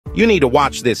You need to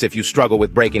watch this if you struggle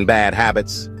with breaking bad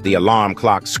habits. The alarm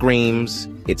clock screams.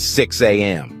 It's 6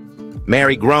 a.m.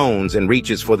 Mary groans and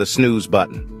reaches for the snooze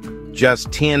button.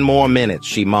 Just 10 more minutes,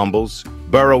 she mumbles,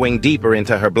 burrowing deeper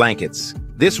into her blankets.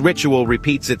 This ritual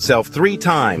repeats itself 3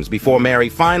 times before Mary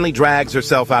finally drags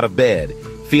herself out of bed,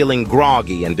 feeling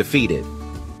groggy and defeated.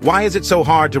 Why is it so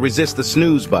hard to resist the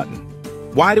snooze button?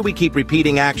 Why do we keep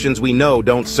repeating actions we know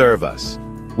don't serve us?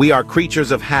 We are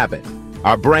creatures of habit.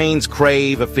 Our brains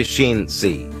crave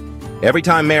efficiency. Every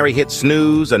time Mary hits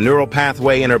snooze, a neural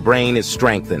pathway in her brain is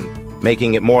strengthened,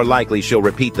 making it more likely she'll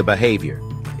repeat the behavior.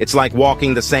 It's like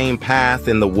walking the same path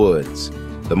in the woods.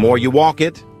 The more you walk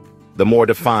it, the more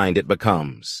defined it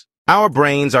becomes. Our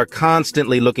brains are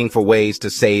constantly looking for ways to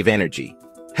save energy.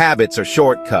 Habits are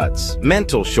shortcuts,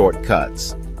 mental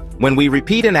shortcuts. When we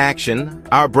repeat an action,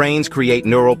 our brains create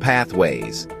neural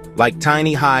pathways, like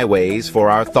tiny highways for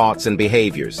our thoughts and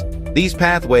behaviors. These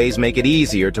pathways make it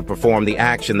easier to perform the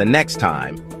action the next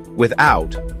time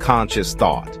without conscious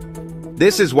thought.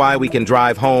 This is why we can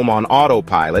drive home on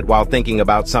autopilot while thinking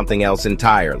about something else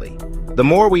entirely. The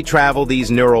more we travel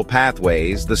these neural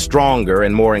pathways, the stronger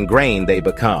and more ingrained they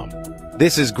become.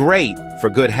 This is great for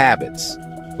good habits,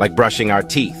 like brushing our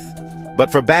teeth.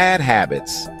 But for bad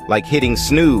habits, like hitting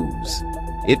snooze,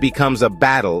 it becomes a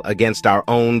battle against our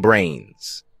own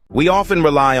brains. We often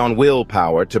rely on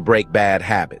willpower to break bad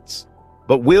habits.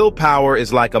 But willpower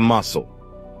is like a muscle.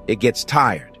 It gets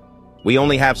tired. We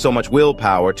only have so much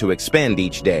willpower to expend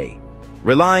each day.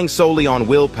 Relying solely on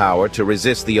willpower to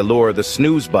resist the allure of the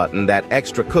snooze button, that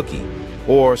extra cookie,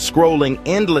 or scrolling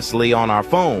endlessly on our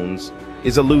phones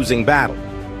is a losing battle.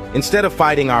 Instead of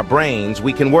fighting our brains,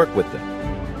 we can work with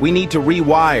them. We need to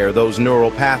rewire those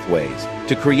neural pathways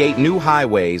to create new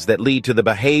highways that lead to the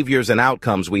behaviors and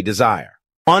outcomes we desire.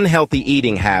 Unhealthy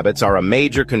eating habits are a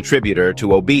major contributor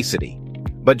to obesity.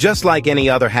 But just like any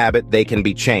other habit, they can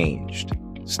be changed.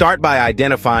 Start by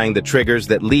identifying the triggers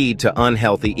that lead to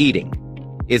unhealthy eating.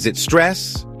 Is it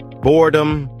stress,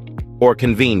 boredom, or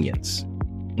convenience?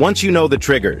 Once you know the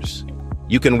triggers,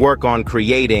 you can work on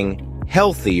creating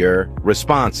healthier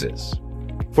responses.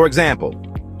 For example,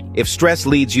 if stress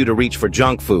leads you to reach for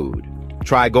junk food,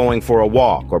 try going for a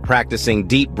walk or practicing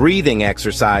deep breathing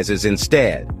exercises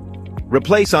instead.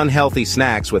 Replace unhealthy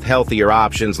snacks with healthier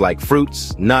options like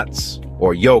fruits, nuts,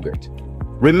 or yogurt.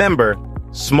 Remember,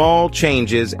 small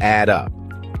changes add up.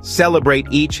 Celebrate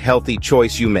each healthy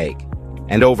choice you make,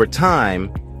 and over time,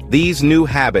 these new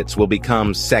habits will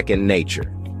become second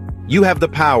nature. You have the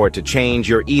power to change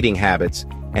your eating habits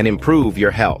and improve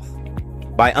your health.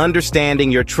 By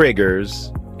understanding your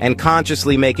triggers and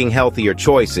consciously making healthier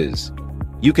choices,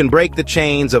 you can break the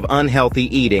chains of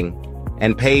unhealthy eating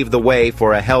and pave the way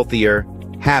for a healthier,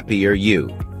 happier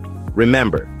you.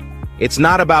 Remember, it's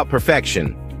not about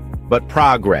perfection, but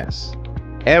progress.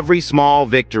 Every small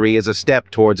victory is a step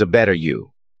towards a better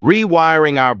you.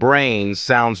 Rewiring our brains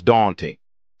sounds daunting,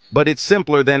 but it's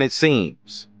simpler than it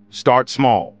seems. Start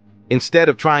small. Instead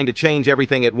of trying to change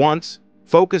everything at once,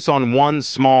 focus on one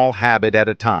small habit at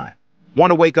a time.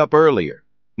 Want to wake up earlier?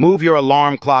 Move your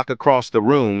alarm clock across the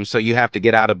room so you have to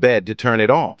get out of bed to turn it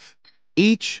off.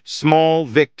 Each small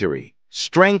victory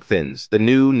strengthens the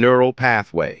new neural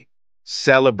pathway.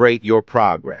 Celebrate your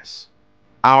progress.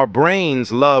 Our brains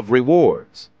love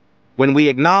rewards. When we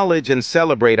acknowledge and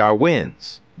celebrate our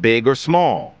wins, big or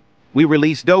small, we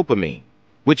release dopamine,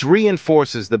 which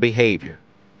reinforces the behavior.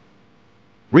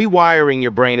 Rewiring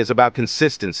your brain is about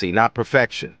consistency, not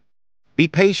perfection. Be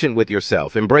patient with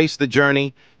yourself, embrace the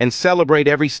journey, and celebrate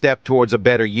every step towards a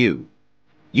better you.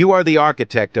 You are the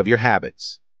architect of your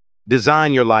habits.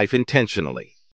 Design your life intentionally.